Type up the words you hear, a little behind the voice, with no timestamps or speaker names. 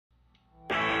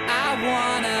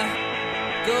wanna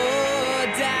go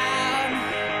down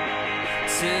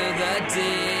to the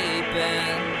deep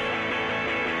end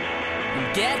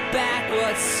and get back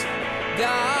what's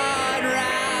gone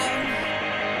round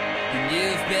and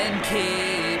you've been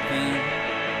keeping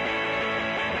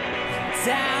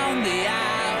down the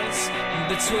aisles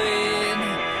between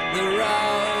the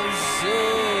rows. Ooh,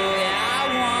 yeah, I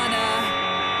wanna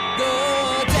go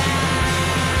down.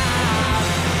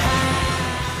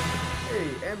 Hey,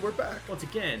 and we're back. Once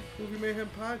again, Movie Mayhem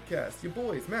Podcast. Your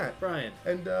boys, Matt. Brian.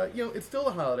 And, it's still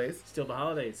the holidays. Still the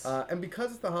holidays. And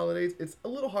because it's the holidays, it's a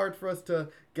little hard for us to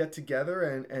get together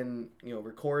and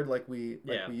record like we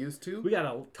used to. We got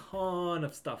a ton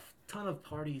of stuff, ton of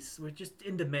parties. We're just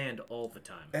in demand all the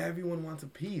time. Everyone wants a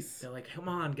piece. They're like, come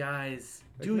on, guys,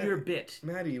 do your bit.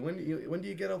 Maddie, when do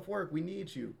you get off work? We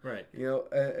need you. Right.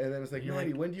 And then it's like, You're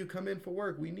Maddie, like, when do you come in for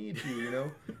work? We need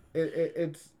you,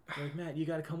 It's... Like, Matt, you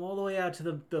got to come all the way out to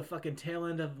the fucking tail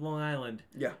end of Long Island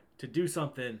Yeah. to do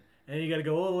something. And then you got to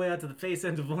go all the way out to the face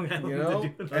end of Long Island to do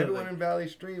another everyone thing. in Valley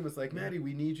Stream is like, Maddie,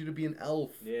 we need you to be an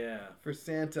elf. Yeah. For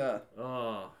Santa.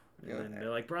 Oh. And Yeah. then they're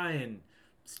like, Brian,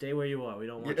 stay where you are. We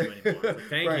don't want you anymore. It's like,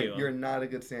 thank Brian, you. You're not a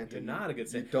good Santa. You're not a good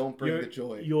Santa. You don't bring the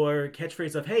joy. Your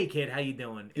catchphrase of, hey, kid, how you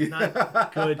doing? Is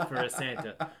not good for a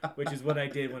Santa, which is what I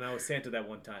did when I was Santa that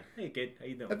one time. Hey, kid, how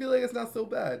you doing? I feel like it's not so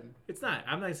bad. It's not.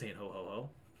 I'm not saying ho, ho, ho.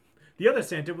 The other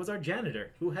Santa was our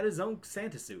janitor, who had his own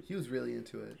Santa suit. He was really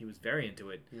into it. He was very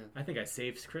into it. Yeah. I think I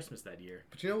saved Christmas that year.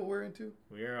 But you know what we're into?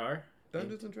 We are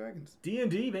Dungeons and Dragons.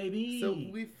 D&D, baby. So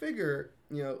we figure,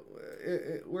 we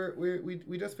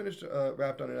just finished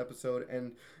wrapped on an episode,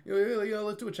 and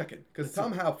let's do a check-in because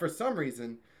somehow, for some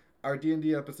reason, our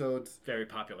D&D episodes very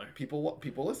popular. People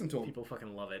listen to them. People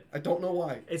fucking love it. I don't know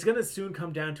why. It's gonna soon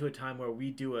come down to a time where we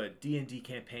do a D&D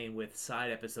campaign with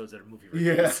side episodes that are movie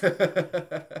reviews.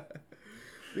 Yeah.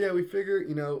 Yeah, we figure,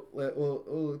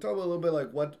 we'll talk a little bit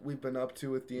like what we've been up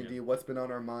to with D&D, what's been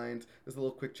on our minds. Just a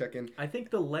little quick check-in. I think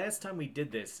the last time we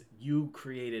did this, you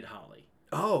created Holly.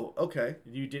 Oh, okay.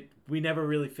 You did. We never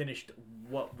really finished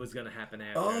what was going to happen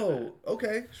after. Oh,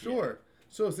 okay, sure.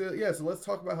 Yeah. So let's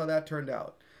talk about how that turned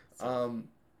out. So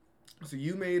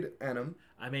you made Annam.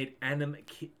 I made Annam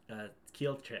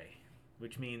Kieltre,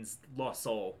 which means lost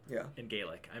soul in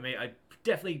Gaelic. I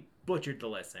definitely butchered the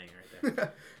last saying right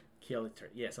there. Kieltre,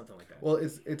 yeah, something like that. Well, you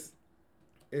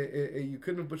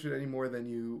couldn't have butchered any more than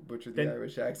you butchered the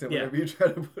Irish accent whenever you try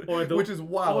to put it, which is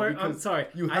wild because I'm sorry,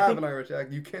 you have an Irish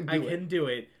accent. You can do it. I can do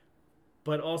it,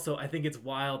 but also I think it's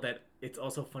wild that it's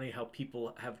also funny how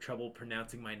people have trouble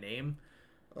pronouncing my name.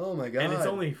 Oh my god! And it's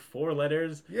only 4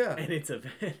 letters. Yeah. And it's a.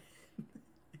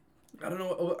 I don't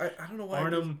know. I don't know why.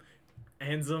 Arnhem,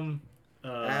 Anzum,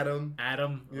 Adam.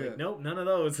 Yeah. Like, nope, none of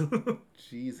those.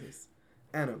 Jesus,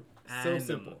 Annam. So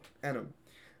simple. Annam.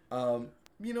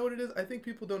 You know what it is? I think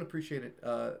people don't appreciate it.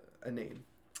 A name.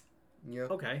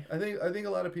 Okay. I think a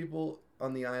lot of people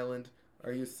on the island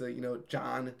are used to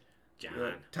John,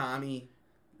 Tommy,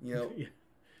 yeah.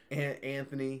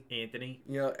 Anthony, and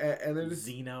they're just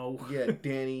Zeno. Yeah,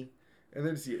 Danny, and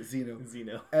then just Zeno.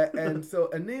 And so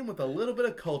a name with a little bit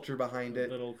of culture behind it.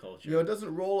 A little culture. It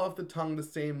doesn't roll off the tongue the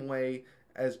same way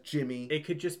as Jimmy. It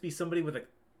could just be somebody with a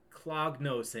clogged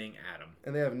nose saying Adam.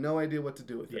 And they have no idea what to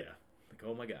do with it. Yeah. Like,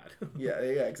 oh my god. yeah,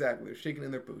 exactly. They're shaking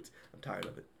in their boots. I'm tired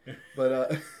of it.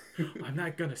 But I'm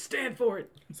not gonna stand for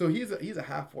it. So he's a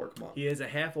half-orc monk. He is a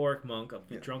half-orc monk of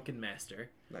the Drunken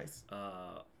Master. Nice.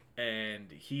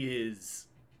 And he is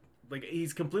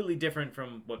he's completely different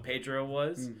from what Pedro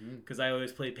was, because I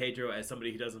always play Pedro as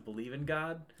somebody who doesn't believe in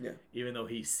God. Yeah. Even though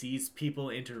he sees people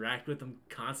interact with him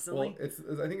constantly. Well,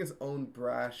 I think his own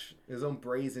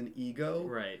brazen ego,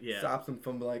 right? Yeah. stops him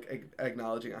from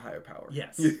acknowledging a higher power.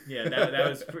 Yes. Yeah. That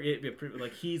was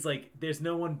he's like, there's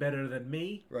no one better than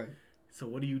me. Right. So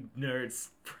what do you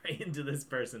nerds pray into this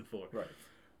person for? Right.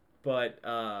 But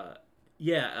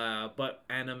but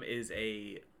Annam is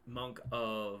a monk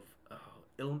of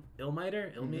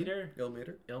Ilmater,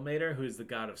 who is the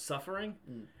god of suffering,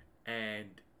 and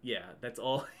that's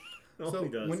all. So he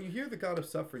does. When you hear the god of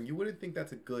suffering, you wouldn't think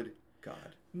that's a good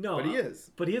god. No, but he is.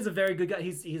 But he is a very good god.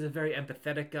 He's a very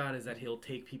empathetic god. Is that he'll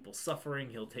take people's suffering.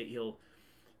 He'll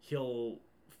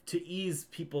to ease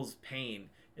people's pain.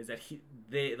 Is that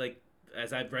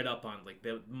as I've read up on,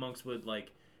 the monks would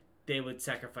they would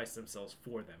sacrifice themselves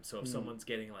for them. So if someone's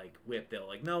getting whipped,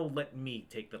 they'll no, let me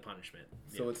take the punishment.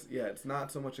 So it's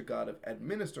not so much a god of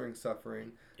administering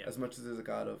suffering as much as it is a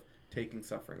god of taking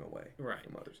suffering away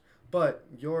from others. But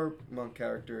your monk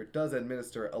character does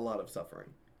administer a lot of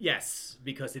suffering. Yes,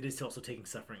 because it is also taking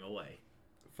suffering away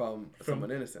from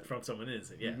someone innocent. From someone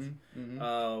innocent, yes.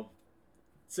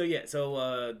 So yeah,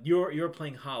 you're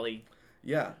playing Holly.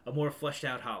 Yeah. A more fleshed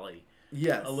out Holly.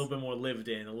 Yes. A little bit more lived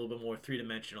in, a little bit more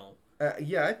 3-dimensional.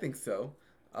 Yeah, I think so.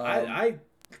 I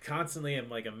constantly am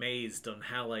like amazed on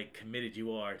how like committed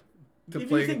you are To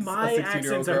playing a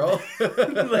 16-year-old girl.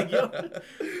 Like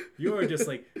you're just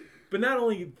like, but not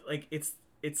only like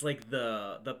it's like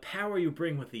the power you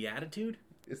bring with the attitude.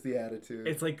 It's the attitude.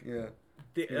 It's like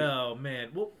oh man,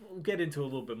 we'll get into a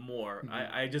little bit more. Mm-hmm.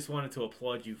 I just wanted to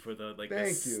applaud you for the like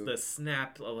the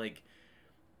snap of like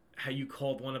how you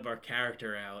called one of our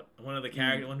character out, one of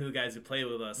the guys who play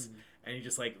with us, and you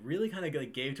just like really kind of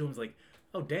like gave to him was like,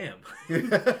 oh damn,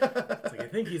 it's like I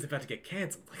think he's about to get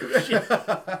canceled. Like, oh, shit.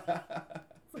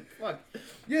 Like, fuck.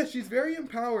 Yeah, she's very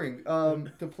empowering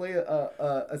to play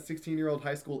a 16-year-old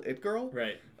high school it girl.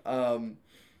 Right.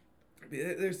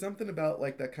 There's something about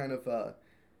like that kind of there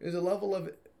is a level of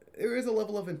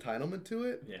entitlement to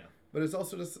it. Yeah. But it's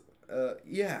also just and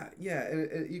you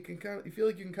feel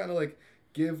like you can kind of like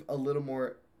give a little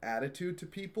more attitude to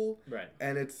people. Right.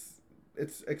 And it's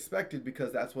expected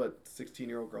because that's what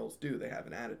 16-year-old girls do. They have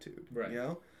an attitude. Right. You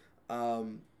know?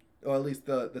 Or at least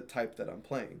the type that I'm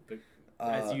playing.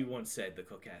 As you once said, the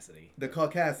caucasity. The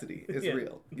caucasity is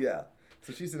real. Yeah.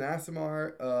 So she's an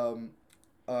Aasimar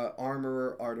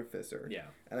armorer artificer. Yeah.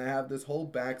 And I have this whole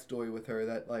backstory with her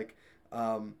that like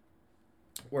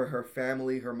where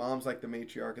her mom's like the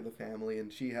matriarch of the family,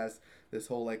 and she has this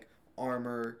whole like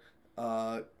armor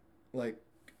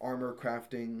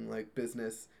crafting like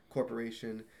business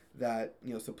corporation that,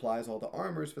 you know, supplies all the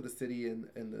armors for the city and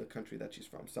the country that she's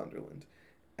from, Sunderland.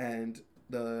 And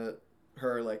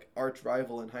her like arch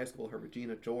rival in high school, her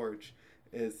Regina George,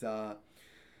 is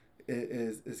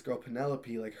this girl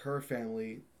Penelope. Like her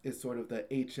family is sort of the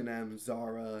H&M,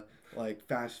 Zara, like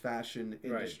fast fashion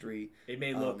industry. Right. It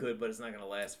may look good, but it's not going to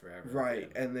last forever. Right,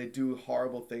 yeah. And they do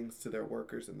horrible things to their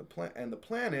workers and the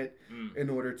planet in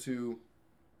order to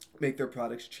make their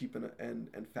products cheap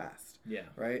and fast. Yeah.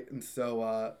 Right, and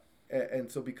so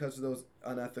because of those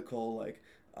unethical like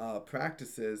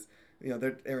practices, you know,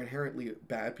 they're inherently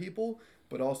bad people,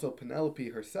 but also Penelope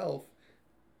herself,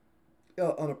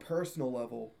 on a personal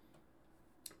level,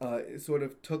 sort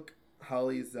of took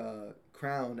Holly's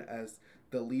crown as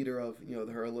the leader of, you know,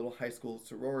 her little high school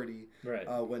sorority. Right.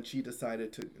 When she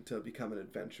decided to become an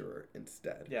adventurer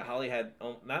instead. Yeah, Holly had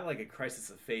not like a crisis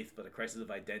of faith, but a crisis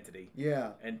of identity.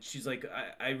 Yeah. And she's like,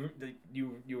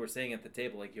 you were saying at the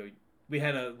table, like, you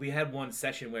know, we had one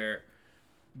session where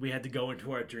we had to go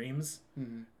into our dreams.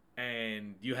 Mm-hmm.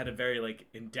 And you had a very like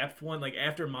in-depth one, like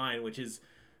after mine, which is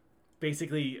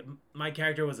basically my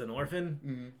character was an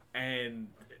orphan, and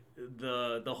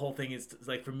the whole thing is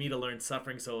like for me to learn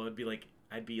suffering, so I'd be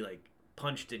like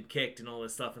punched and kicked and all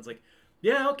this stuff, and it's like,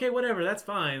 yeah, okay, whatever, that's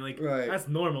fine, like that's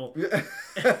normal.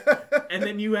 And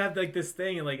then you have like this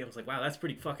thing, and like I was like, wow, that's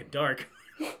pretty fucking dark.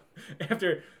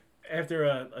 after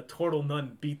a turtle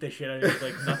nun beat the shit out of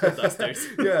like knuckle dusters.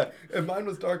 Yeah, and mine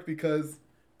was dark because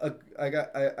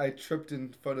I tripped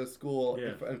in front of school.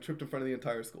 Yeah. I tripped in front of the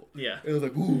entire school. Yeah. It was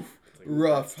like, oof, like,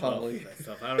 rough, Holly. That's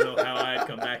tough. I don't know how I'd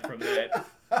come back from that.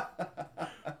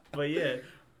 But yeah,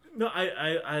 no,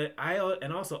 I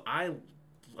and also I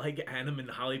like Adam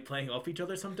and Holly playing off each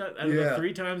other sometimes. I don't know,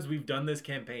 3 times we've done this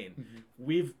campaign.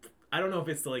 Mm-hmm. I don't know if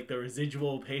it's the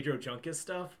residual Pedro Junkus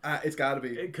stuff. It's got to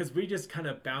be, because we just kind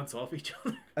of bounce off each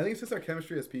other. I think it's just our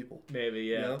chemistry as people. Maybe,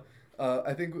 yeah. You know?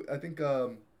 I think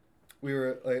we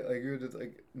were like we were just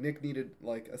like, Nick needed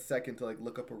like a second to like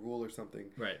look up a rule or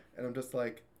something. Right. And I'm just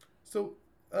like, so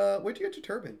where'd you get your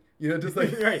turban? You know, just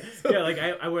like right. So, yeah, like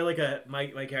I wear like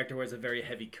my character wears a very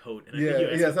heavy coat, and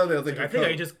I think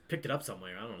I just picked it up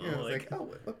somewhere. I don't know. Yeah, I was like, oh,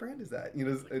 what brand is that? You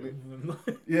know,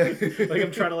 yeah. Like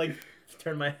I'm trying to like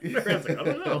turn my around. I was like, I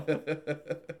don't know.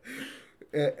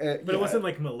 But it wasn't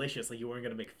like malicious. Like you weren't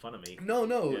gonna make fun of me. No.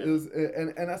 Yeah. It was,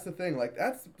 and that's the thing. Like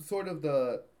that's sort of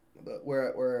the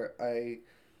where I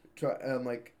try. I'm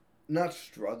like not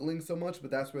struggling so much,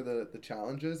 but that's where the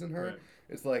challenge is in her. Right.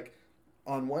 It's like,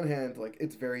 on one hand, like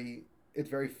it's very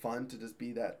fun to just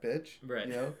be that bitch, right?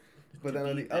 You know, but then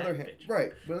on the other hand,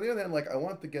 right? But on the other hand, like I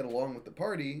want to get along with the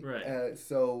party, right?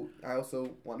 So I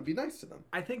also want to be nice to them.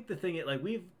 I think the thing is, like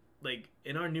we've like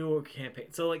in our newer campaign,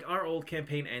 so like our old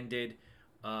campaign ended,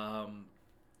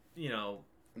 you know,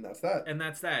 and that's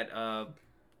that.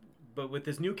 But with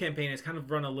this new campaign, it's kind of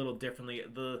run a little differently.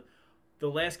 The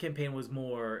last campaign was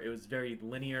more. It was very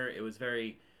linear. It was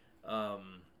very.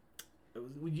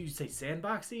 Would you say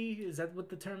sandboxy? Is that what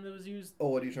the term that was used? Oh,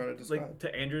 what are you trying to describe? Like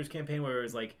to Andrew's campaign, where it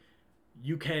was like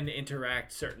you can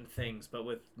interact certain things, but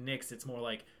with Nick's, it's more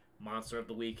like monster of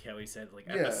the week. How he said, like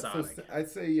episodic. So I'd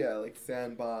say like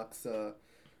sandbox.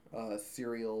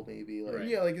 serial maybe, like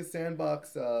like his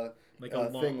sandbox like a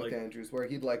thing with Andrews, where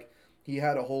he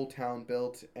had a whole town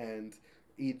built, and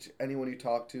anyone you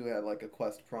talked to had like a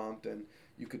quest prompt, and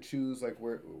you could choose like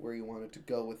where you wanted to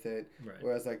go with it. Right.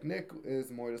 Whereas like Nick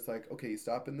is more just like, okay, you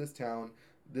stop in this town.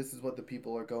 This is what the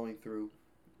people are going through.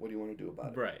 What do you want to do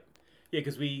about it? Right. Yeah,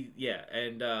 because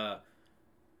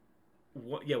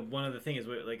one of the things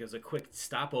is like as a quick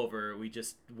stopover, we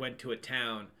just went to a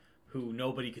town who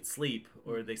nobody could sleep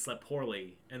or they slept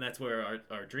poorly, and that's where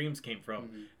our dreams came from.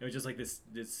 Mm-hmm. It was just like this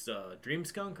dream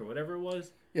skunk or whatever it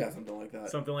was. Yeah, something like that.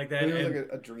 Something like that. It was like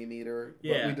a dream eater.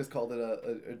 Yeah, but we just called it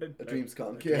a dream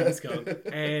skunk. Dream skunk.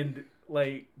 And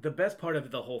like the best part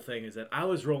of the whole thing is that I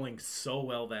was rolling so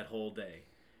well that whole day.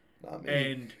 Not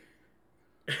me.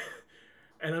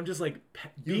 And I'm just like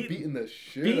beating the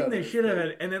shit out of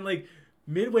it, and then like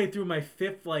midway through my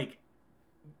fifth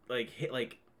hit,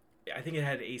 like I think it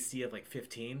had AC of like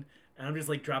 15, and I'm just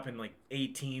like dropping like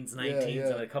 18s,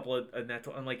 19s, and a couple of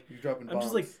natural. I'm like,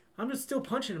 I'm just still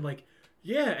punching. I'm like,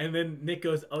 yeah, and then Nick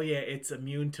goes, oh yeah, it's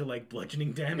immune to like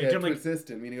bludgeoning damage. Yeah, I'm like,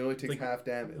 resistant, meaning it only takes half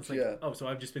damage. Like, oh, so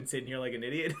I've just been sitting here like an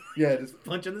idiot. Yeah, just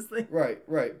punching this thing. Right,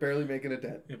 barely making a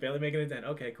dent. Yeah, barely making a dent.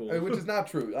 Okay, cool. Which is not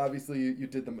true. Obviously, you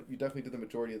definitely did the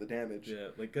majority of the damage. Yeah,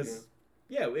 like because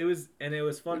it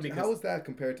was fun. Because how was that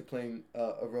compared to playing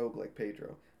a rogue like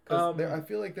Pedro? Because I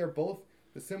feel like they're both.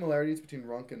 The similarities between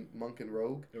monk and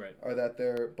rogue are that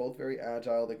they're both very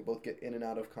agile. They can both get in and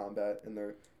out of combat, and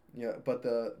but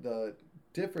the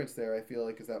difference there, I feel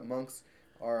like, is that monks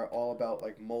are all about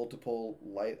like multiple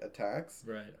light attacks,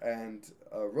 right? And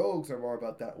rogues are more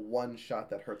about that one shot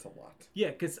that hurts a lot.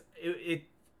 Yeah, because it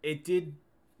did.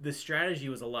 The strategy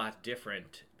was a lot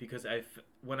different because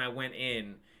when I went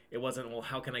in, it wasn't, well,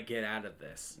 how can I get out of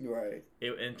this? Right.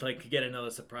 And to like get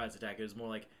another surprise attack, it was more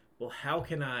like, well, how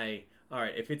can I? All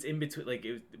right, if it's in between, like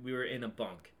we were in a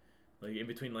bunk, like in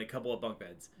between like a couple of bunk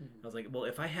beds. Mm-hmm. I was like, well,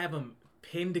 if I have him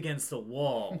pinned against the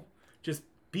wall, just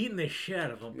beating the shit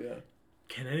out of him,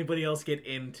 can anybody else get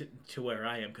to where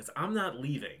I am? Because I'm not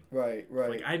leaving. Right.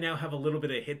 Like I now have a little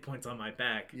bit of hit points on my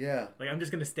back. Yeah. Like I'm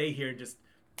just gonna stay here and just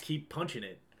keep punching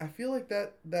it. I feel like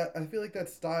that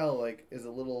style like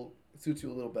suits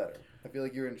you a little better. I feel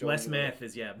like you're enjoying less math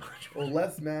is much. Well,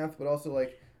 less math, but also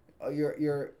like I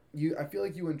feel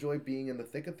like you enjoy being in the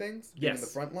thick of things, being in the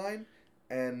front line,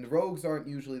 and rogues aren't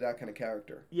usually that kind of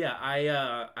character. Yeah,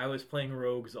 I was playing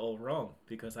rogues all wrong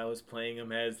because I was playing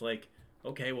them as like,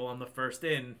 okay, well I'm the first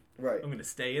in, right? I'm gonna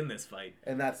stay in this fight,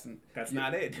 and that's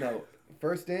not it. No,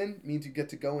 first in means you get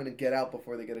to go in and get out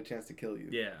before they get a chance to kill you.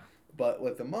 Yeah. But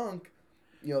with the monk,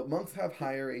 monks have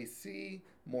higher AC,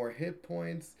 more hit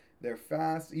points. They're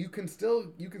fast. You can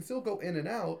still go in and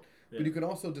out. Yeah. But you can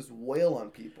also just wail on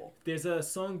people. There's a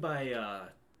song by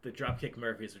the Dropkick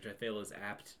Murphys, which I feel is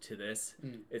apt to this.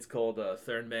 Mm. It's called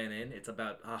Third Man In. It's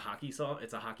about a hockey song.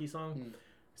 It's a hockey song. Mm.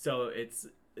 So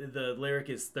the lyric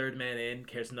is third man in,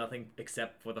 cares nothing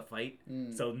except for the fight.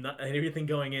 Mm. So everything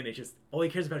going in is just, all he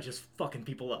cares about is just fucking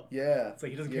people up. Yeah. It's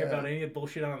like he doesn't care about any of the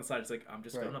bullshit on the side. It's like, I'm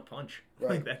just going to punch.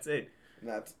 Right. Like, that's it. And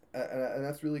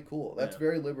that's really cool. That's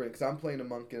very liberating, because I'm playing a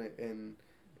monk in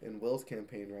Will's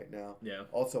campaign right now. Yeah.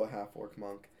 Also a half-orc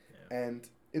monk. Yeah. And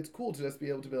it's cool to just be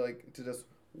able to be like, to just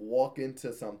walk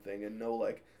into something and know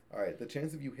like, all right, the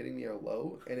chance of you hitting me are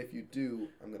low, and if you do,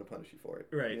 I'm going to punish you for it.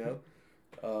 Right. You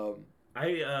know?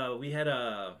 I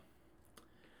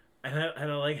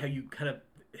like how you kind of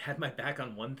had my back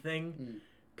on one thing,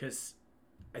 because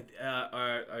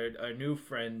our new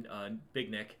friend, Big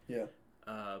Nick,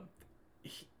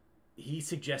 he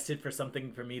suggested for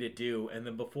something for me to do, and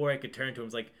then before I could turn to him, I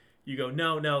was like, you go,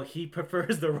 no, he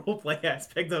prefers the roleplay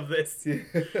aspect of this. Yeah.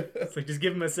 It's like, just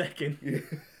give him a second. Yeah.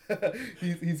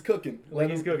 he's cooking.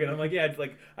 He's cooking. I'm like, yeah,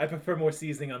 like, I prefer more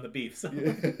seasoning on the beef. So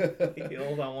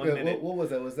hold on one minute. What was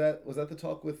that? Was that the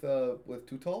talk with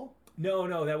Tutal?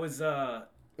 No, that was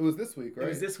it was this week, right? It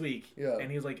was this week. Yeah. And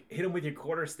he was like, hit him with your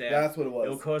quarterstaff. That's what it was.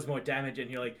 It'll cause more damage, and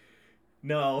you're like,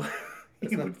 no.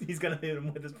 He's gonna hit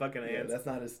him with his fucking hands. Yeah, that's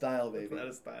not his style, baby. That's not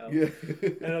his style. Yeah.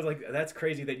 And I was like, that's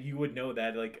crazy that you would know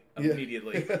that like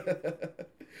immediately.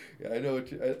 Yeah, I know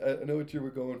what you were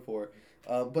going for.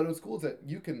 But it was cool that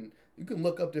you can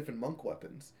look up different monk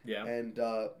weapons. Yeah. And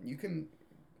you can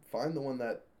find the one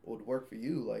that would work for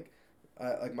you. Like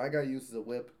my guy uses a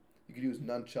whip. You could use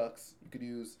nunchucks. You could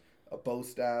use a bow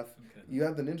staff. Okay. You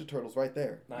have the Ninja Turtles right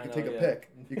there. You can take a pick.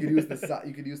 You could use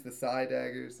the side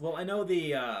daggers. Well, I know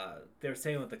they're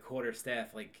saying with the quarter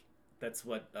staff, like that's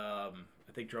what I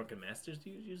think Drunken Masters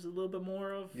use a little bit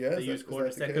more of. Yeah, they use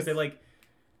quarter staff because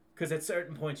because at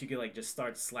certain points you could like just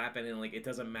start slapping and like it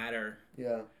doesn't matter.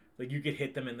 Yeah. Like you could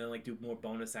hit them and then like do more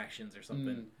bonus actions or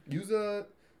something.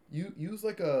 you use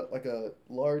like a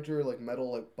larger like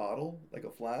metal like bottle, like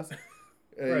a flask.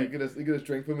 And Right. you could just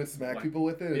drink from it, smack people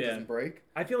with it, it doesn't break.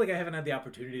 I feel like I haven't had the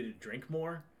opportunity to drink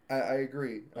more. I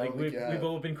agree. Like we've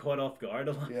all been caught off guard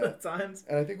a lot of times.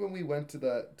 And I think when we went to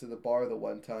the bar the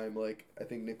one time, like I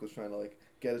think Nick was trying to like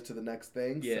get us to the next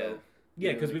thing. Yeah. So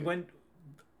yeah, because we went.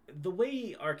 The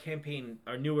way our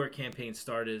newer campaign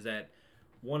started is that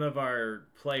one of our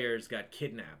players got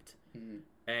kidnapped,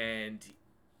 and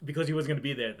because he wasn't going to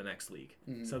be there the next league,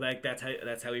 so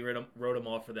that's how we wrote him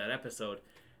off for that episode,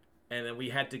 and then we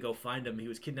had to go find him. He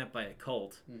was kidnapped by a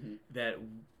cult that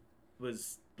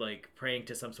was like praying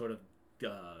to some sort of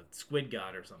squid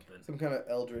god or something, some kind of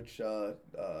eldritch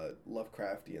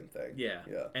Lovecraftian thing. Yeah.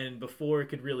 And before it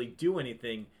could really do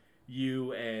anything,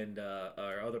 you and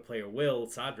our other player Will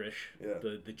Sadrish,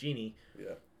 the genie,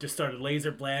 just started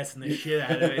laser blasting the shit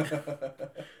out of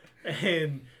it,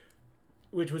 and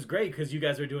which was great because you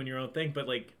guys were doing your own thing. But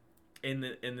like in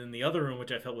the other room,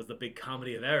 which I felt was the big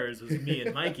comedy of errors, was me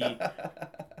and Mikey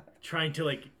trying to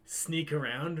like sneak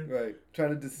around, right?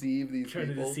 Trying to deceive these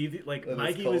people.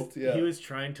 Mikey was he was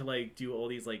trying to like do all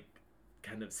these like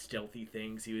kind of stealthy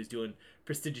things. He was doing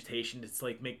prestidigitation to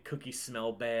like make cookies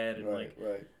smell bad, and right.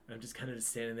 I'm just kind of just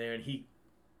standing there,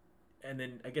 and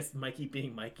then I guess Mikey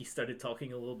being Mikey started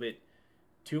talking a little bit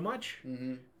too much,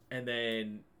 and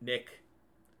then Nick,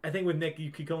 I think with Nick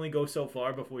you could only go so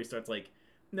far before he starts like,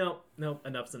 no,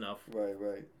 enough's enough. Right.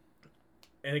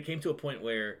 And it came to a point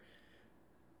where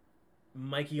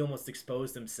Mikey almost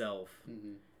exposed himself,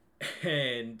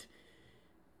 and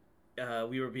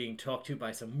we were being talked to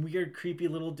by some weird, creepy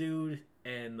little dude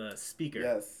and the speaker.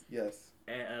 Yes.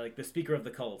 And, like the speaker of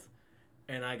the cult.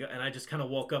 And I just kind of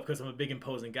woke up because I'm a big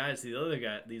imposing guy to see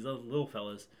these other little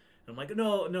fellas. And I'm like,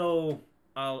 no,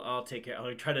 I'll take care.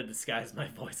 I'll try to disguise my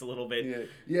voice a little bit.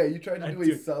 Yeah. You tried to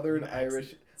do a Southern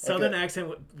Irish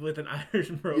accent with an Irish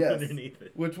brogue underneath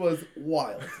it, which was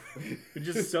wild.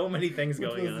 Just so many things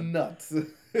going on. Nuts.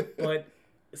 But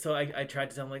so I tried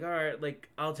to tell him like, all right, like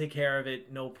I'll take care of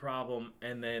it, no problem.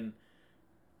 And then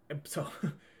so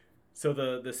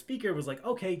the speaker was like,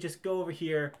 okay, just go over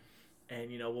here. And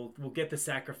we'll get the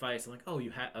sacrifice. I'm like, oh,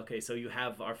 so you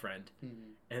have our friend, and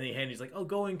then he's like, oh,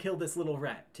 go and kill this little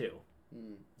rat too.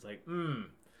 It's like, and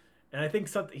I think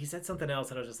he said something else,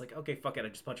 and I was just like, okay, fuck it, I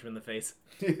just punch him in the face.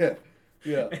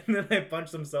 Yeah. And then I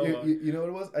punched him so hard. You know what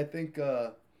it was? I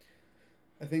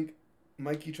think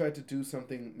Mikey tried to do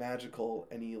something magical,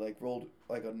 and he like rolled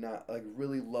like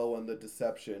really low on the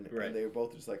deception, and they were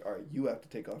both just like, all right, you have to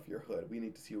take off your hood. We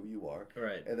need to see who you are.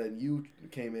 Right. And then you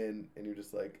came in, and you're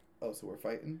just like, oh, so we're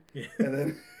fighting? Yeah. And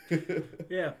then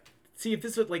yeah. See, if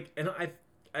this was like, and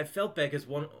I felt bad because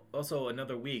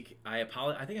another week I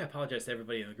think I apologized to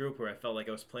everybody in the group where I felt like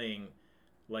I was playing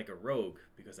like a rogue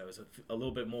because I was a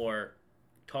little bit more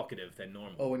talkative than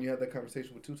normal. Oh, when you had that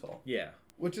conversation with Tutal. Yeah.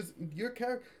 Which is your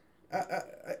character.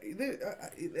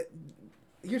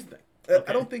 Here's the thing. Okay.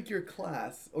 I don't think your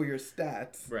class or your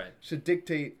stats should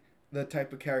dictate the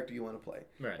type of character you want to play.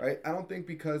 Right? I don't think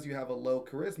because you have a low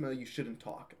charisma, you shouldn't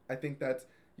talk. I think that's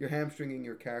you're hamstringing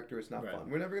your character is not fun.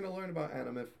 We're never going to learn about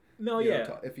Adam if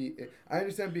I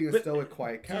understand being a stoic,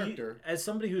 quiet character. As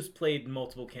somebody who's played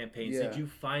multiple campaigns, did you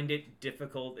find it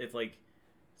difficult if like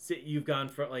you've gone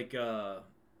from like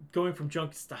going from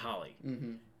Junks to Holly?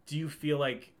 Do you feel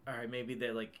like, all right, maybe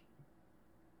they're like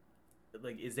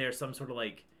is there some sort of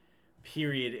like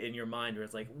period in your mind where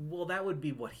it's like, well, that would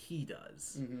be what he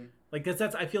does? Like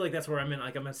that's I feel like that's where I'm in.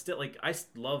 Like I'm still like I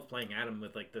love playing Adam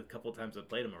with like the couple of times I've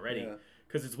played him already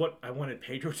because it's what I wanted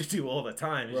Pedro to do all the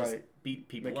time. Just beat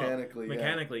people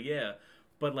mechanically, yeah.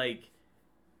 But like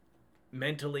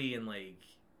mentally and like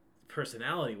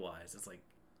personality wise, it's like,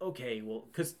 okay, well,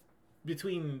 because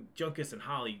between Junkus and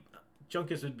Holly,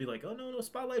 Junkus would be like, oh no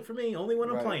spotlight for me, only when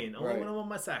I'm playing, only when I'm on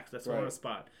my sax, that's when I'm on a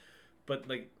spot. But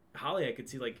like Holly, I could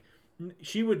see like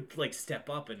she would like step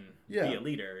up and be a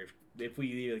leader if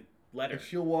we like, let her. If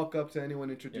she'll walk up to anyone,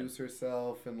 introduce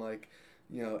herself, and like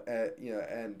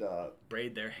and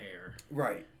braid their hair.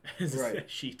 Right.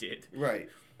 She did. Right.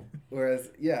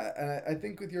 Whereas, and I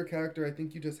think with your character, I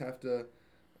think you just have to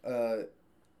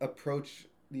approach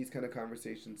these kind of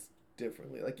conversations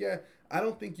differently. Like, I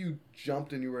don't think you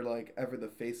jumped and you were like ever the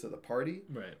face of the party.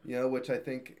 Right. Which I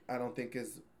don't think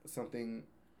is something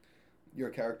your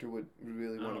character would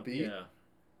really want to be. Yeah.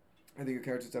 I think your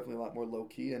character is definitely a lot more low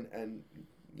key and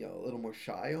a little more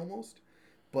shy almost.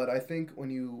 But I think when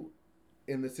you,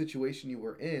 in the situation you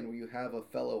were in, where you have a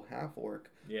fellow half orc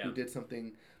who did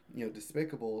something,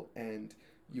 despicable, and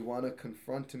you want to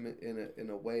confront him in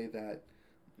a way that,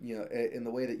 in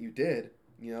the way that you did,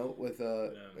 you know, with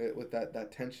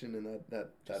that tension and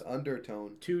that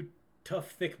undertone. Two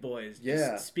tough, thick boys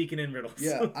just speaking in riddles.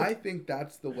 Yeah, I think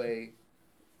that's the way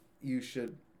you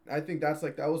should. I think that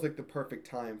was like the perfect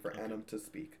time for Annam to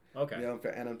speak. Okay. You know, for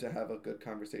Annam to have a good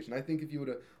conversation. I think if you were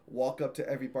to walk up to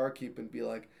every barkeep and be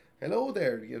like, "Hello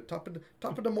there, you know, top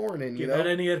of the morning," you know, got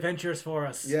any adventures for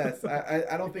us? Yes,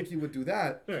 I don't think you would do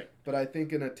that. Right. But I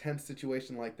think in a tense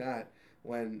situation like that,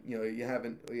 when you know you're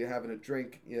having a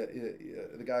drink,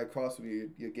 the guy across from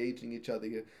you, you're gauging each other,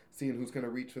 you're seeing who's gonna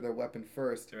reach for their weapon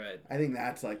first. Right. I think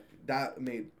that's like that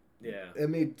made. Yeah. It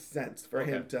made sense for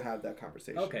him to have that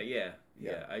conversation. Okay. Yeah.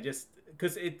 I just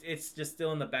because it's just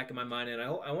still in the back of my mind, and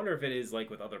I wonder if it is like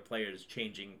with other players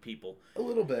changing people a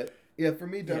little bit. Yeah, for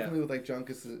me definitely with like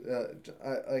Junkus,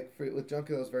 with Junkus,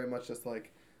 it was very much just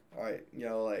like, all right, you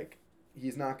know, like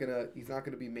he's not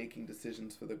gonna be making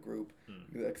decisions for the group,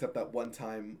 except that one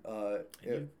time,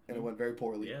 and it went very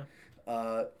poorly.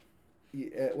 Yeah.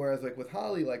 Whereas like with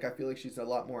Holly, like I feel like she's a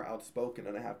lot more outspoken,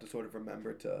 and I have to sort of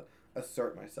remember to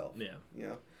assert myself. Yeah.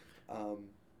 You know.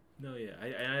 No, yeah,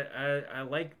 I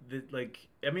like the like.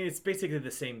 I mean, it's basically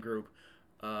the same group,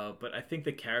 but I think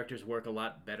the characters work a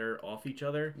lot better off each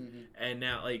other. And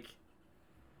now, like,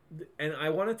 and I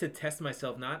wanted to test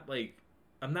myself. Not like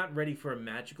I'm not ready for a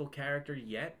magical character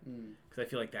yet, because I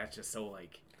feel like that's just so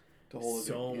like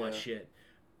so much shit.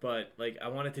 But like, I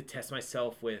wanted to test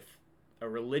myself with a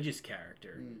religious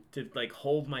character to like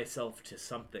hold myself to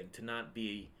something, to not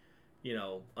be. You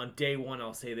know, on day 1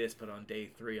 I'll say this, but on day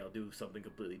 3 I'll do something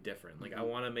completely different. Like I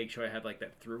want to make sure I have like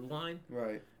that through line,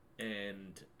 right?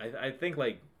 And I think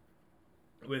like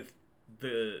with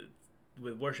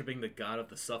worshiping the god of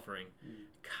the suffering,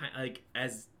 kind like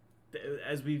as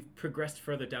we've progressed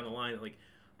further down the line, like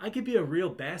I could be a real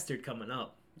bastard coming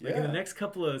up. Like in the next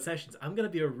couple of sessions, I'm gonna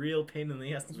be a real pain in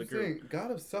the ass to the group. God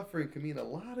of suffering can mean a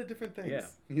lot of different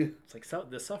things. Yeah. It's like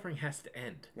the suffering has to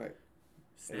end. Right.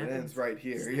 It ends right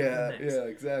here. Yeah,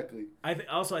 exactly. I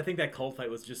think that cold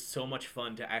fight was just so much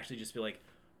fun to actually just be like,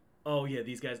 oh yeah,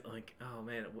 these guys like, oh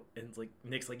man, and it's like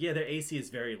Nick's like, yeah, their AC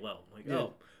is very low. I'm like,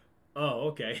 oh,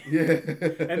 okay.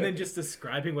 Yeah. And then just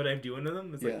describing what I'm doing to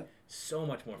them is like so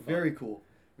much more fun. Very cool.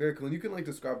 Very cool. And you can like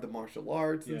describe the martial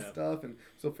arts and stuff. And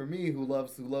so for me, who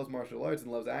loves martial arts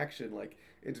and loves action, like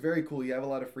it's very cool. You have a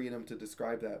lot of freedom to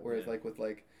describe that. Whereas like with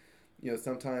like, you know,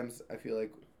 sometimes I feel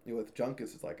like. You know, with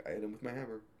Junkus, it's like I hit him with my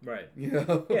hammer. Right. You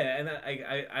know? Yeah, and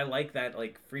I like that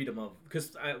like freedom of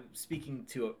because I speaking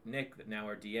to Nick, now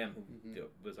our DM, who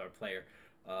was our player,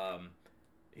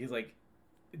 he's like,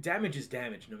 damage is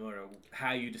damage no matter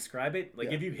how you describe it.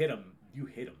 Like if you hit him, you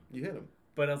hit him. You hit him.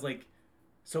 But I was like,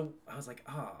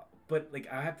 but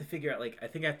like I have to figure out like I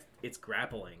think it's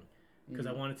grappling because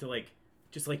I wanted to like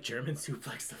just like German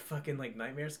suplex the fucking like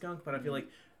nightmare skunk, but I feel like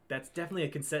that's definitely a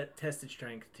contested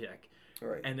strength check.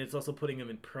 Right. And it's also putting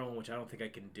him in prone, which I don't think I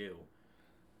can do.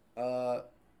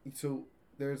 So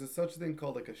there's such thing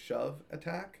called like a shove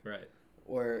attack. Right.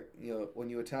 Where, you know,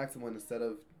 when you attack someone, instead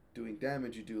of doing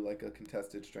damage, you do like a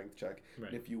contested strength check.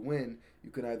 Right. And if you win, you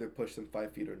can either push them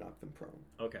 5 feet or knock them prone.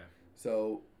 Okay.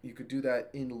 So you could do that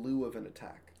in lieu of an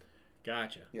attack.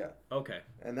 Gotcha. Yeah. Okay.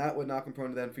 And that would knock them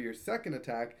prone. Then for your second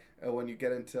attack, when you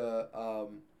get into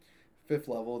 5th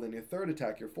level, then your 3rd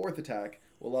attack, your 4th attack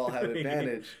will all have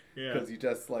advantage because you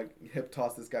just like hip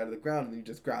toss this guy to the ground and you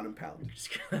just ground and pound.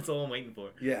 That's all I'm waiting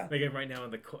for. Yeah. Like right now on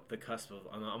the cusp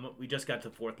of we just got to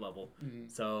 4th level,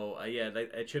 so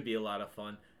it should be a lot of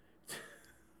fun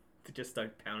to just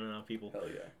start pounding on people. Hell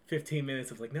yeah. 15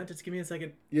 minutes of like, no, just give me a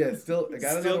second. Yeah, still I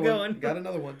got still another going. one. Got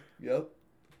another one. Yep.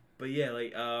 But yeah,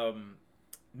 like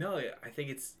no, I think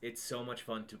it's so much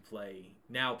fun to play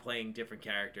now, playing different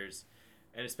characters,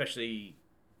 and especially.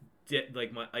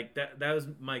 That was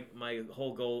my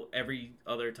whole goal every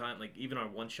other time, like even our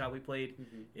one shot we played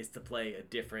is to play a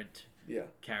different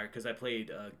character, because I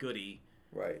played Goody,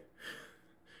 right,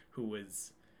 who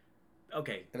was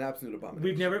an absolute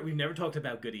abomination. We've never talked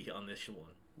about Goody on this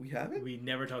one. We haven't? We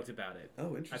never talked about it. Oh,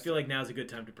 interesting. I feel like now's a good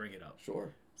time to bring it up.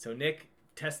 Sure. So Nick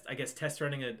test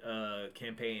running a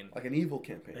campaign, like an evil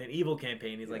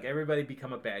campaign. He's like, everybody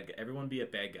become a bad guy, everyone be a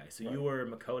bad guy. So you were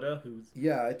Makoto, who's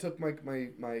I took my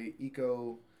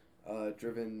eco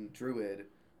driven druid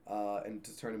and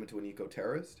to turn him into an eco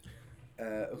terrorist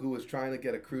who was trying to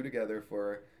get a crew together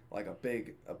for like a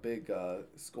big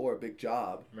score, a big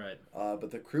job, right? But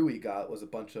the crew he got was a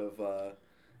bunch of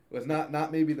was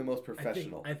not maybe the most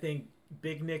professional. I think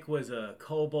Big Nick was a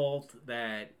kobold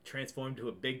that transformed to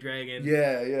a big dragon.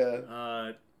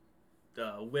 Yeah.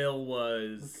 Will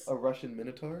was a Russian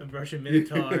minotaur.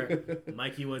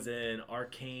 Mikey was an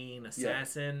arcane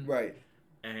assassin. Yeah, right.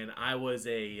 And I was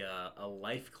a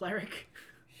life cleric.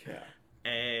 Yeah.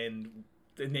 And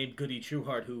they named Goody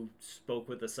Trueheart, who spoke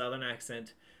with a southern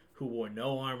accent, who wore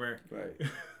no armor, Right.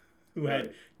 who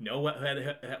had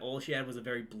all she had was a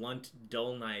very blunt,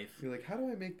 dull knife. You're like, how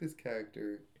do I make this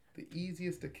character the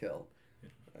easiest to kill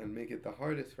and make it the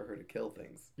hardest for her to kill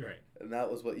things? Right. And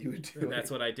that was what you would do. And that's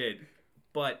what I did.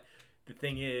 But the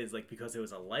thing is, like, because it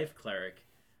was a life cleric,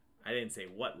 I didn't say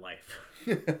what life.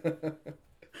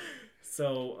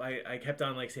 So I kept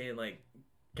on, like, saying, like,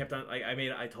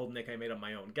 I told Nick I made up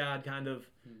my own god, kind of,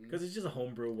 because it's just a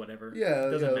homebrew, whatever. Yeah,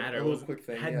 it doesn't matter. Quick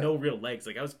thing. It had no real legs.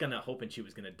 Like, I was hoping she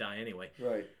was gonna die anyway.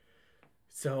 Right.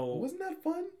 So wasn't that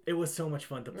fun? It was so much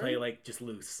fun to play, like, just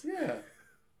loose. Yeah,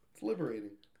 it's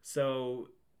liberating. So,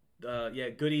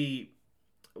 Goody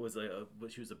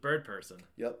she was a bird person.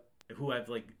 Yep. Who had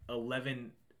like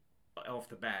 11 off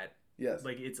the bat. Yes.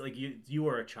 Like, it's like you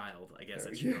were a child, I guess.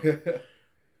 That's true.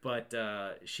 But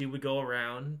she would go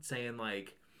around saying,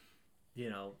 like, you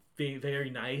know, being very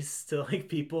nice to, like,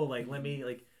 people, like, let me,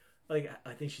 like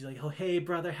I think she's like, oh, hey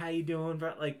brother, how you doing,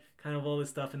 bro? Like, kind of all this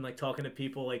stuff, and, like, talking to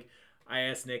people. Like, I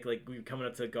asked Nick, like, we were coming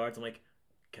up to the guards, I'm like,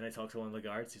 can I talk to one of the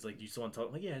guards? He's like, you just want to talk?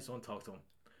 I'm like, yeah, I just want to talk to him.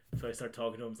 So I start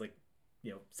talking to him. He's like,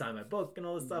 you know, sign my book and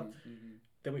all this stuff.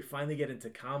 Then we finally get into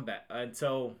combat, and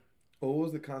so what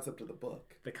was the concept of the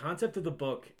book? The concept of the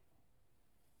book.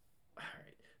 All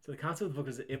right. So the concept of the book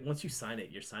is, once you sign it,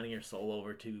 you're signing your soul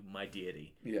over to my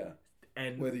deity. Yeah.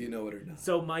 And whether you know it or not.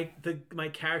 So my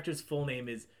character's full name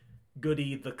is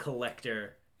Goody the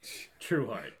Collector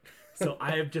Trueheart. So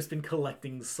I have just been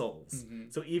collecting souls.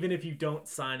 So even if you don't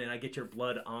sign and I get your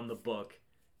blood on the book,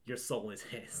 your soul is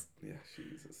his. Yeah,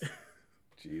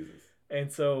 Jesus. And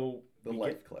so the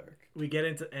life cleric. We get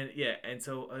into and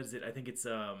so what is it? I think it's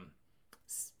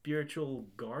spiritual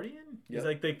guardian. Yeah. It's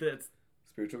like that's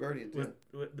spiritual guardian. Yeah.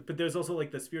 But there's also,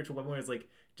 like, the spiritual weapon, where it's like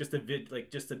just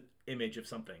just an image of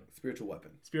something. Spiritual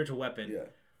weapon.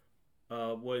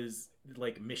 Yeah. Was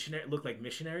like looked like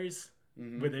missionaries.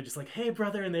 Where they're just like, hey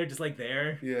brother, and they're just like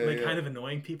there, kind of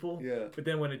annoying people. Yeah. But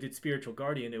then when I did spiritual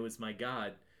guardian, it was my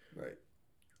god, right,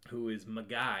 who is my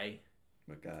guy.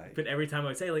 But every time I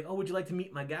would say, like, oh, would you like to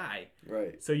meet my guy?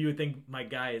 Right. So you would think my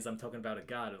guy is, I'm talking about a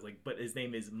god. I was like, but his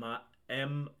name is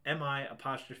M-I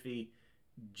apostrophe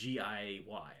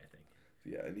G-I-Y, I think.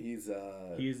 Yeah, and he's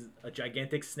a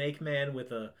gigantic snake man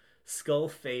with a skull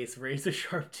face, razor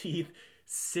sharp teeth,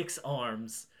 6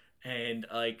 arms, and,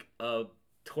 like, a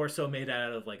torso made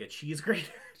out of, like, a cheese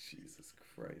grater. Jesus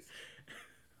Christ.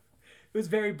 It was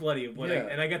very bloody.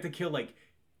 And I got to kill, like,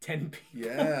 10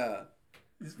 people. Yeah.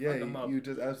 You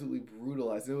just absolutely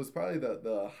brutalized. It was probably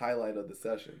the highlight of the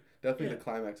session. Definitely the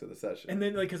climax of the session. And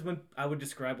then, like, because when I would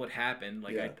describe what happened,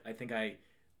 like, I think I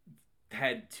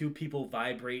had 2 people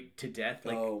vibrate to death.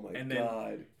 Like, oh my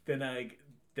god. Then I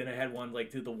had one, like,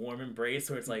 do the warm embrace,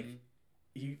 where it's like,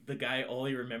 the guy, all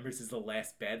he remembers is the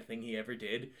last bad thing he ever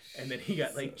did, and then he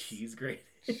got, like, cheese grated.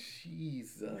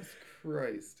 Jesus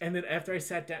Christ. And then after I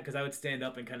sat down, because I would stand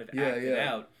up and kind of act it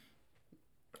out,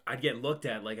 I'd get looked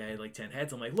at like I had, like, 10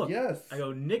 heads. I'm like, look, I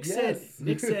go, Nick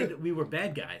said we were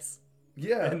bad guys.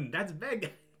 Yeah. And that's bad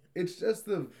guy. It's just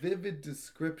the vivid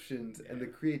descriptions and the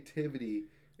creativity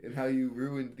in how you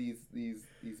ruined these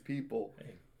people.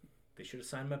 Hey, they should have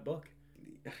signed my book.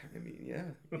 I mean,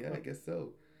 yeah, I guess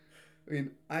so. I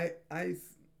mean, I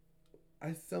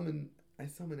summon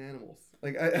animals.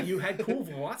 Like you had cool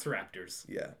velociraptors.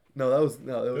 Yeah. Those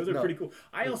are pretty cool.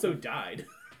 I also died.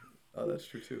 Oh, that's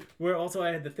true too. Where also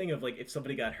I had the thing of, like, if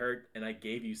somebody got hurt and I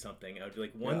gave you something, I would be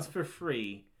like, one's for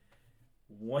free,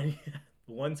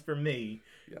 one's for me,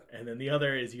 and then the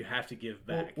other is you have to give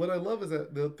back. Well, what I love is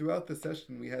that throughout the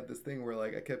session we had this thing where,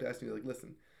 like, I kept asking you, like,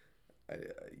 listen,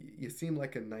 you seem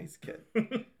like a nice kid.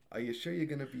 Are you sure you're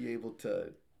gonna be able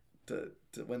to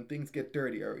when things get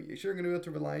dirty? Are you sure you're gonna be able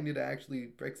to rely on you to actually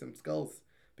break some skulls?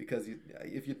 Because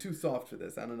if you're too soft for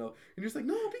this, I don't know. And you're just like,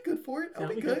 no, I'll be good for it. I'll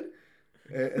be good.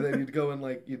 And then you'd go and,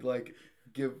 like, you'd, like,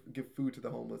 give food to the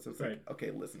homeless. So it's like,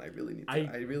 okay, listen, I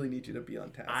really need you to be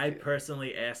on task. I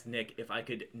personally asked Nick if I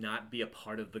could not be a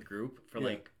part of the group for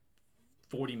like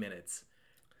 40 minutes.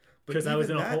 Because I was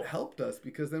in that helped us,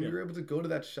 because then we were able to go to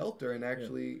that shelter and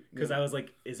actually. Because I was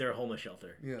like, is there a homeless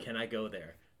shelter? Yeah. Can I go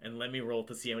there? And let me roll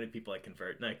to see how many people I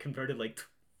convert. And I converted like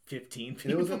 15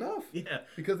 people. And it was enough. Yeah.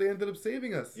 Because they ended up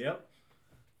saving us. Yep.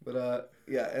 But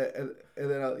and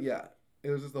then it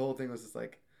was just, the whole thing was just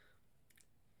like,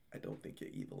 I don't think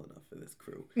you're evil enough for this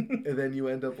crew. And then you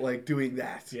end up, like, doing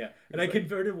that. Yeah. And I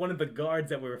converted one of the guards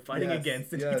that we were fighting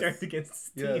against, and he turned against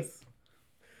Steve.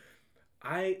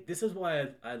 Yes. This is why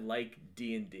I like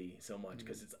D&D so much,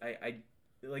 because it's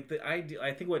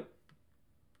I think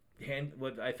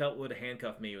what I felt would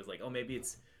handcuff me was like, oh, maybe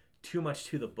it's too much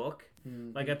to the book.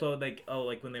 Mm-hmm. Like I thought,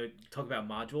 like when they would talk about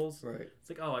modules, right? It's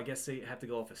like, oh, I guess they have to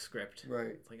go off a script, Right?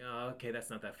 It's like, oh, okay,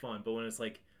 that's not that fun. But when it's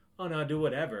like, oh no, do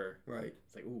whatever, right?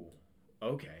 It's like, ooh,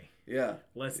 okay, yeah,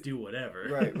 let's do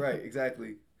whatever. right,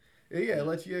 exactly. Yeah, it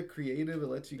lets you get creative. It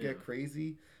lets you get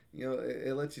crazy. You know,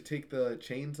 it lets you take the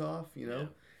chains off. You know,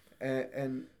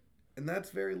 and that's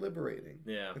very liberating.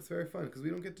 Yeah, it's very fun because we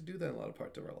don't get to do that in a lot of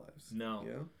parts of our lives. No. You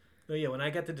know? So yeah, when I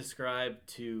got to describe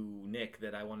to Nick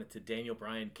that I wanted to Daniel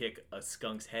Bryan kick a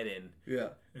skunk's head in,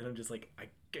 and I'm just like,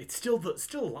 it's still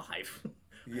alive.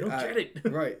 I don't get it.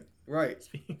 Right. It's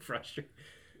being frustrating.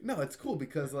 No, it's cool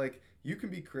because like you can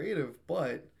be creative,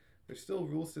 but there's still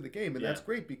rules to the game, and that's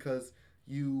great because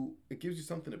it gives you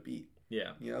something to beat.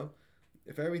 Yeah. You know,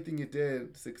 if everything you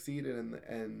did succeeded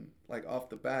and like off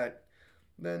the bat,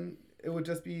 then it would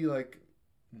just be like.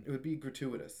 It would be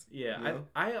gratuitous. Yeah, you know?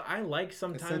 I like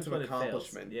sometimes a sense of when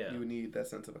accomplishment. It fails. Yeah, you need that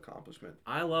sense of accomplishment.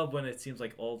 I love when it seems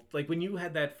like like when you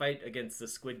had that fight against the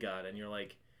Squid God, and you're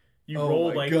like,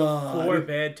 rolled like 4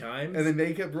 bad times, and then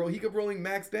he kept rolling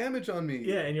max damage on me.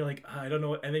 Yeah, and you're like, I don't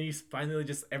know, and then you finally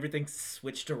just everything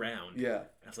switched around. Yeah,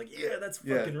 and I was like, yeah, that's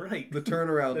fucking right. The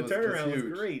turnaround was huge.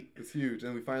 Was great. It's huge,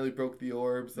 and we finally broke the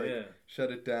orbs.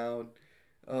 Shut it down.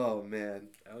 Oh man,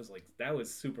 that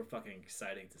was super fucking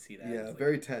exciting to see that. Yeah,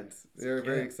 very tense.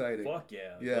 Very exciting. Fuck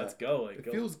yeah, let's go. It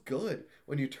feels good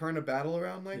when you turn a battle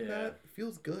around like that. It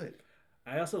feels good.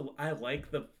 I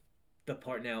like the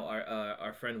part now.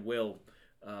 Our friend Will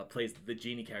plays the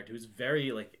genie character, who's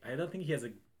very like, I don't think he has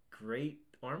a great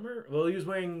armor. Well, he was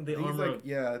wearing the armor.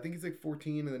 I think he's like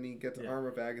 14, and then he gets armor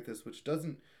of Agathis, which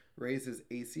doesn't raise his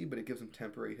AC, but it gives him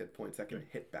temporary hit points that can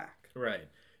hit back. Right.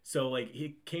 So like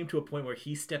he came to a point where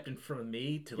he stepped in front of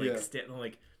me to like stand. And I'm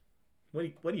like,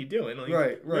 what are you doing? Like,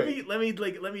 right. Let me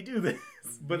do this.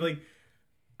 But like,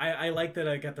 I like that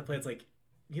I got the play. It's like,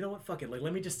 you know what? Fuck it. Like,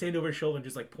 let me just stand over his shoulder and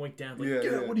just like point down. Like,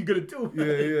 what are you gonna do?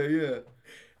 Yeah.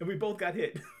 And we both got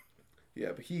hit.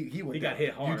 Yeah, but he went. He down. got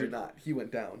hit hard. You did not. He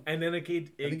went down. And then I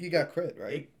think he got crit,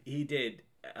 right? He did.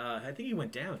 I think he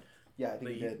went down. Yeah, I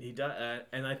think he did. He died,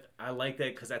 and I like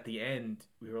that because at the end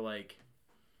we were like.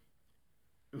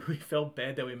 We felt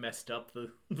bad that we messed up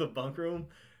the bunk room.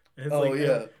 And it's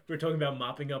we were talking about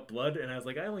mopping up blood, and I was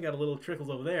like, I only got a little trickles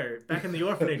over there. Back in the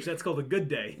orphanage, that's called a good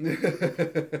day.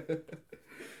 It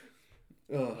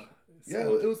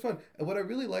was fun. And what I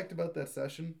really liked about that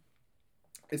session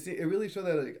is it really showed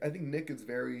that like, I think Nick is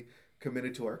very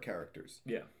committed to our characters.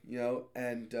 Yeah. You know,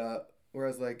 and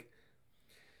whereas like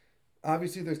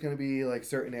obviously there's going to be like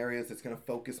certain areas that's going to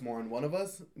focus more on one of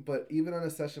us, but even on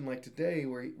a session like today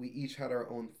where we each had our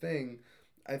own thing,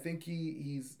 I think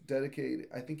he's dedicated.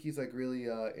 I think he's like really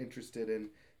interested in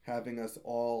having us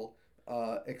all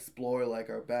explore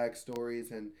like our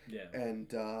backstories and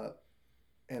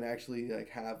actually like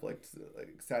have like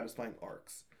satisfying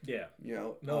arcs. Yeah. You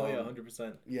know. No.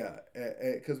 100%. Yeah,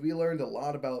 because we learned a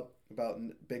lot about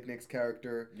Big Nick's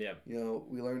character. Yeah. You know,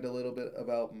 we learned a little bit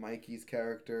about Mikey's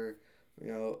character.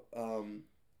 You know,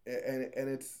 and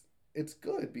it's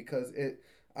good because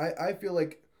I feel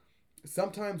like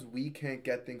sometimes we can't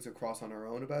get things across on our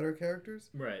own about our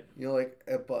characters. Right. You know,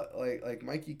 but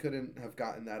Mikey couldn't have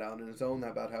gotten that out on his own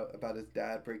about his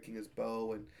dad breaking his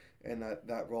bow and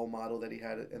that role model that he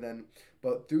had, and then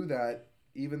but through that,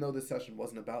 even though this session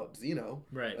wasn't about Zeno,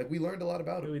 right? Like we learned a lot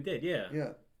about him. We did, yeah. Yeah.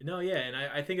 No, yeah, and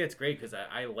I think that's great because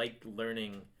I like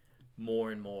learning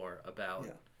more and more about.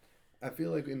 Yeah. I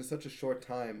feel like in such a short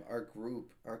time,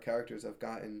 our characters have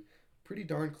gotten pretty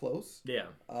darn close. Yeah.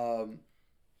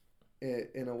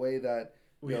 In a way that,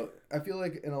 you know, I feel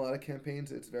like in a lot of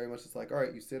campaigns, it's very much just like, all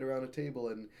right, you sit around a table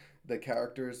and the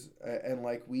characters, and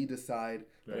like we decide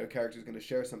that our character's going to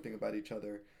share something about each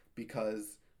other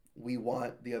because we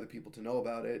want the other people to know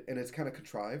about it, and it's kind of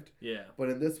contrived. Yeah. But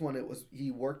in this one, he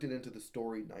worked it into the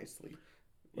story nicely.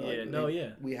 We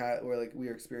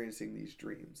were experiencing these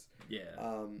dreams. Yeah.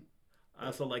 I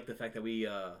also like the fact that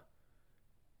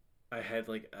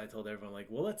I told everyone like,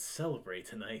 well, let's celebrate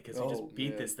tonight because we just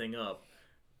beat this thing up,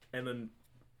 and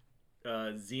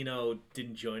then Zeno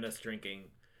didn't join us drinking.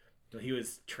 He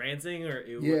was transing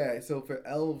so for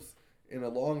elves in a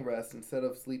long rest, instead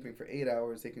of sleeping for 8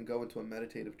 hours, they can go into a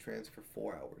meditative trance for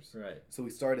 4 hours. Right. So we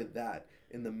started that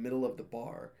in the middle of the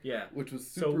bar. Yeah. Which was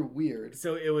super weird.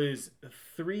 So it was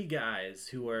 3 guys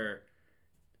who were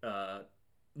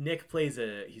Nick plays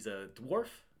he's a dwarf.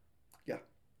 Yeah.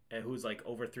 And who's like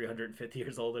over 350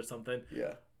 years old or something.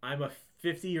 Yeah. I'm a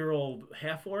 50-year-old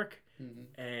half-orc,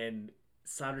 and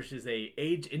Sadrish is a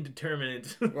age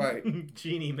indeterminate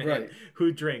genie man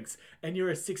who drinks, and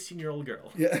you're a 16-year-old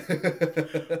girl. Yeah.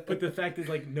 But the fact is,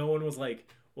 like, no one was like,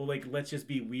 well, like, let's just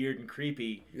be weird and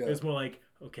creepy. Yeah. It was more like,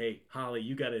 okay, Holly,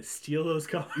 you gotta steal those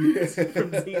cards Yeah.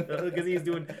 from Zeno because he's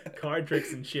doing card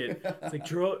tricks and shit. It's like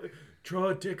draw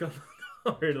a dick on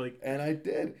the card, like. And I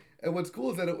did. And what's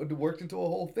cool is that it worked into a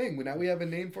whole thing. Now we have a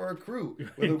name for our crew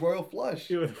with the Royal Flush.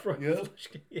 Yeah, with the Royal Flush.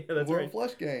 Yeah, that's the Royal right.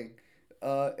 Flush Gang.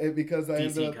 And because I DC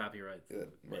ended up, copyrights.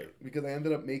 right. Because I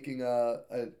ended up making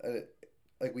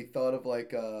like we thought of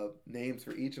like names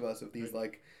for each of us of these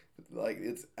like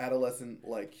it's adolescent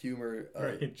like humor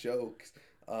Right. jokes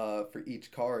for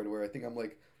each card, where I think I'm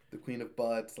like the Queen of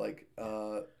Butts, like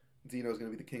Zeno's gonna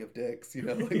be the King of Dicks, you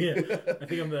know. Like, Yeah, I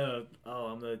think I'm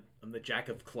the Jack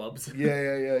of Clubs.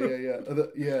 yeah.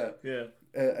 Yeah.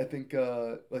 I think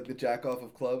like the Jack off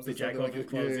of Clubs. The or Jack something off like of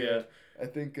Clubs. Yeah. I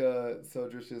think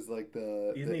Sodrish is like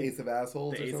the Ace of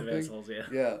Assholes The or Ace something. of Assholes. Yeah.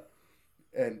 Yeah,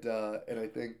 and I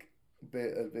think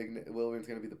Big William's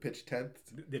gonna be the Pitch 10th.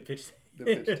 The pitch. The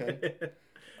Pitch 10th.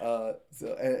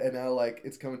 So and now like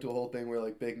it's coming to a whole thing where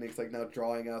like Big Nick's like now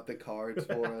drawing out the cards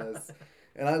for us,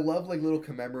 and I love like little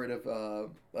commemorative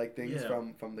like things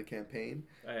from the campaign.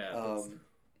 Oh, yeah.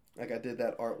 Like I did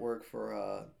that artwork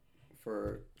for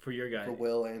your guy, for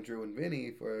Will, Andrew, and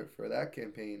Vinny for that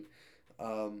campaign.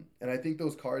 And I think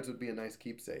those cards would be a nice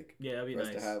keepsake. Yeah, that'd be for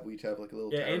nice. us to have. We each have like a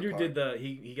little. Yeah, Andrew card. did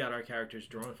he got our characters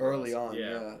drawn for early us. on.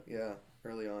 Yeah,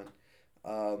 early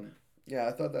on. Yeah,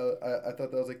 I thought that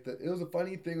was like it was a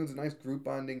funny thing. It was a nice group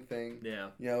bonding thing. Yeah.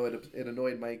 You know, it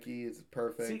annoyed Mikey. It's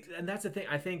perfect. See, and that's the thing.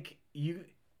 I think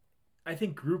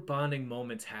group bonding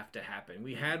moments have to happen.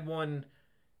 We had one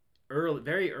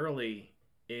very early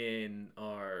in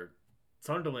our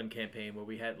Sunderland campaign where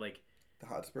we had like the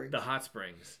hot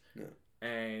springs. Yeah.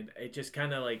 And it just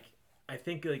kind of like I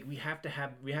think like we have to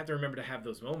remember to have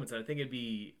those moments. And I think it'd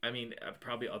be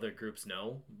probably other groups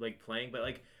know like playing, but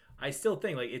like I still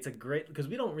think like it's a great because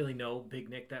we don't really know Big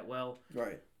Nick that well,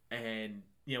 right? And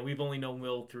we've only known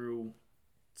Will through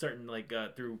certain like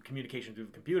through communication through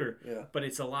the computer. Yeah. But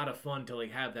it's a lot of fun to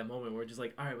like have that moment where we're just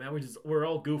like, all right, man, we're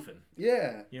all goofing.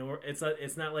 Yeah.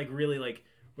 It's not like really like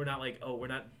we're not like we're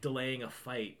not delaying a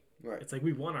fight. Right. It's like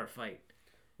we won our fight.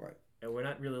 Right. And we're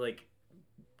not really like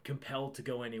compelled to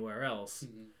go anywhere else.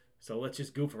 Mm-hmm. So let's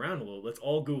just goof around a little. Let's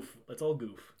all goof.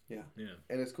 Yeah. Yeah.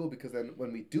 And it's cool because then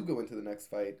when we do go into the next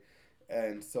fight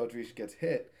and Sodrish gets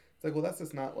hit, it's like, well, that's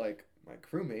just not like my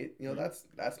crewmate. You know, that's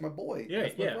my boy. Yeah.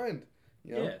 That's my friend.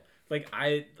 You know? Yeah. Like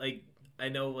I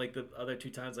know like the other two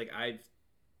times like I've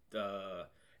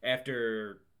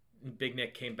after Big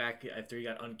Nick came back after he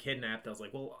got unkidnapped, I was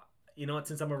like, well, you know what?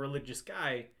 Since I'm a religious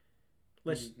guy,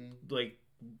 let's like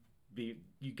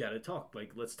you gotta talk.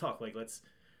 Like let's talk. Like let's.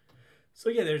 So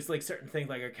yeah, there's like certain things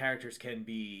like our characters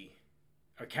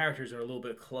are a little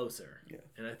bit closer. Yeah.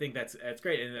 And I think that's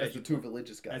great. And as the two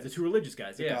religious guys.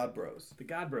 The God Bros. The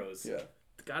God Bros. Yeah.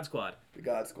 The God Squad. The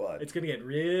God Squad. It's gonna get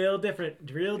real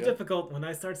difficult when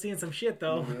I start seeing some shit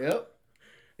though. Yep.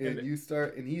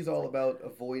 And he's all about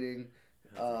avoiding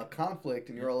conflict,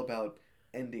 and you're all about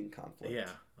ending conflict. Yeah.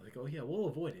 I was like, oh yeah, we'll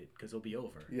avoid it because it'll be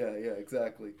over. Yeah,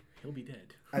 exactly. He'll be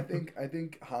dead. I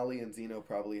think Holly and Zeno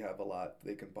probably have a lot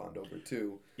they can bond over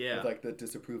too. Yeah. With like the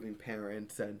disapproving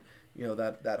parents and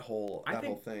that whole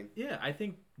thing. Yeah, I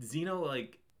think Zeno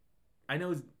like, I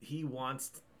know he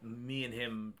wants me and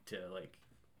him to like,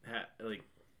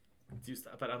 do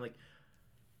stuff, but I'm like,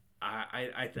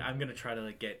 I'm gonna try to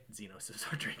like get Zeno to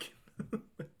start drinking.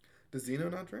 Does Zeno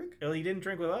not drink? Well, he didn't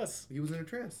drink with us. He was in a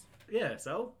trance. Yeah,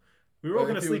 so we were all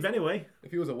gonna sleep anyway.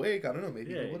 If he was awake, I don't know.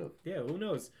 Maybe he would have. Yeah, who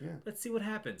knows? Yeah. Let's see what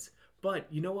happens. But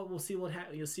you know what? We'll see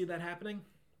you'll see that happening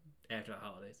after the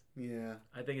holidays. Yeah.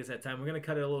 I think it's that time. We're gonna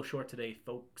cut it a little short today,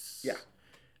 folks. Yeah.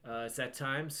 It's that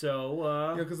time.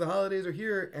 So. Because the holidays are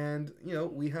here, and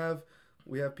we have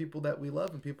people that we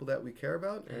love and people that we care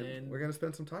about, and we're gonna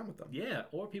spend some time with them. Yeah,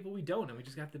 or people we don't, and we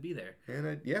just have to be there. And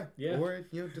or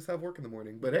just have work in the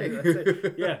morning. But hey, that's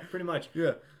it. Yeah, pretty much.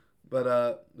 Yeah.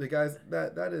 But the guys,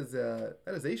 that is a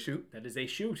shoot. That is a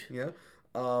shoot. Yeah.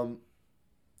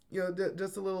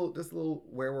 Just a little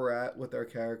where we're at with our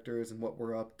characters and what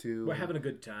we're up to. We're having a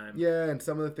good time. Yeah, and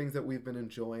some of the things that we've been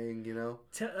enjoying.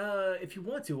 If you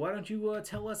want to, why don't you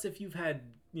tell us if you've had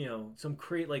some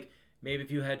maybe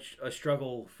if you had a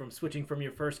struggle from switching from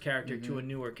your first character to a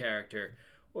newer character,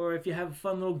 or if you have a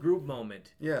fun little group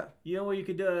moment. Yeah. You know where you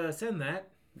could send that.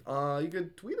 You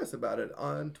could tweet us about it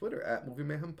on Twitter at Movie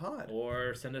Mayhem Pod.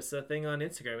 Or send us a thing on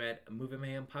Instagram at Movie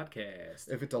Mayhem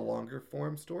Podcast. If it's a longer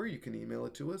form story, you can email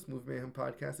it to us,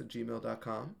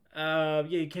 moviemayhempodcast@gmail.com.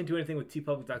 You can't do anything with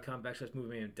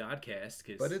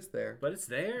tpublic.com/moviemayhemdodcast. But it's there.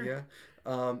 Yeah.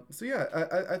 I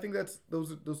think that's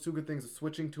those two good things: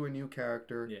 switching to a new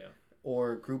character,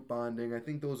 or group bonding. I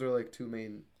think those are like two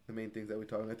main the main things that we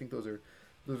talk. And I think those are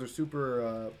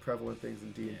super prevalent things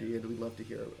in D&D, and we'd love to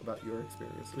hear about your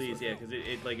experiences. Please, yeah, because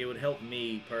it would help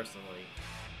me personally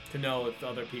to know if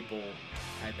other people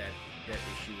had that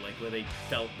issue, like where they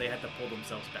felt they had to pull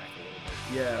themselves back a little bit.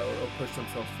 Yeah, or push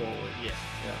themselves forward. Yeah.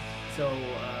 Yeah. So,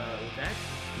 with that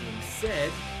being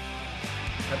said,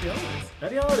 Happy holidays.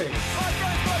 Happy holidays. My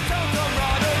friends, my town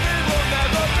camaraderie will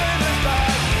never be this bad.